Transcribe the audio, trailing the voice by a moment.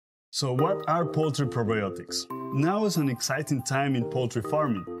So what are poultry probiotics? Now is an exciting time in poultry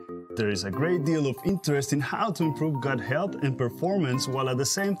farming. There is a great deal of interest in how to improve gut health and performance while at the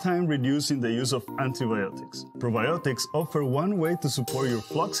same time reducing the use of antibiotics. Probiotics offer one way to support your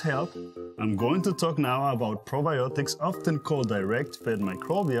flock's health. I'm going to talk now about probiotics, often called direct-fed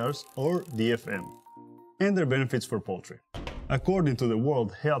microbials or DFM, and their benefits for poultry. According to the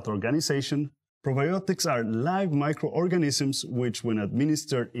World Health Organization, probiotics are live microorganisms which, when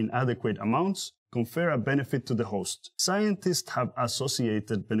administered in adequate amounts, confer a benefit to the host. Scientists have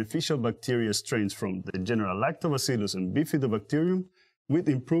associated beneficial bacteria strains from the general lactobacillus and bifidobacterium with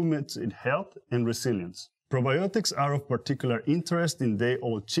improvements in health and resilience. Probiotics are of particular interest in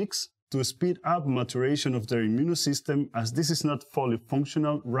day-old chicks to speed up maturation of their immune system, as this is not fully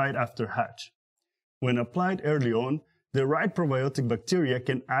functional right after hatch. When applied early on, the right probiotic bacteria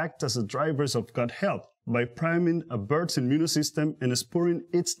can act as the drivers of gut health by priming a bird's immune system and spurring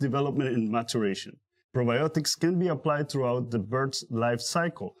its development and maturation. Probiotics can be applied throughout the bird's life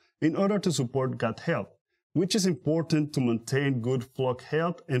cycle in order to support gut health, which is important to maintain good flock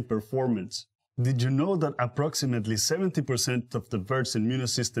health and performance. Did you know that approximately 70% of the bird's immune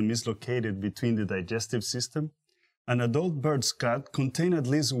system is located between the digestive system? An adult bird's gut contains at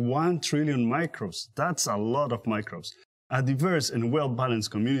least 1 trillion microbes. That's a lot of microbes. A diverse and well-balanced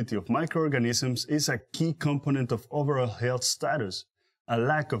community of microorganisms is a key component of overall health status. A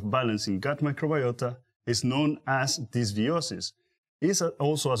lack of balance in gut microbiota is known as dysbiosis. It is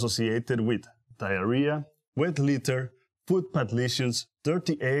also associated with diarrhea, wet litter, foot pad lesions,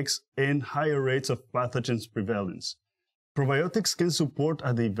 dirty eggs, and higher rates of pathogens prevalence. Probiotics can support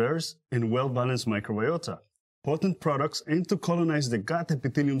a diverse and well-balanced microbiota. Potent products aim to colonize the gut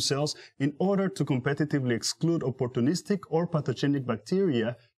epithelium cells in order to competitively exclude opportunistic or pathogenic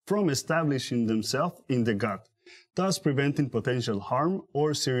bacteria from establishing themselves in the gut, thus preventing potential harm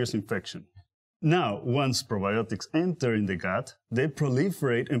or serious infection. Now, once probiotics enter in the gut, they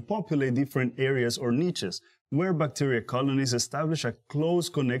proliferate and populate different areas or niches, where bacteria colonies establish a close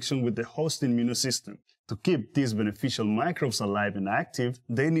connection with the host immune system. To keep these beneficial microbes alive and active,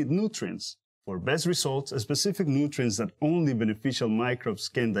 they need nutrients. For best results, specific nutrients that only beneficial microbes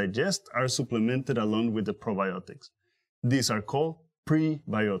can digest are supplemented along with the probiotics. These are called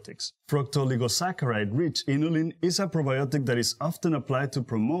prebiotics. Fructooligosaccharides-rich inulin is a probiotic that is often applied to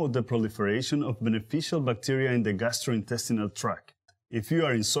promote the proliferation of beneficial bacteria in the gastrointestinal tract. If you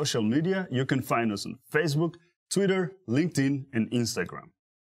are in social media, you can find us on Facebook, Twitter, LinkedIn, and Instagram.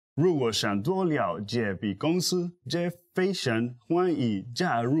 如果想多了解B公司，非常欢迎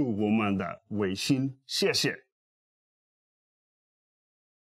加入我们的微信，谢谢。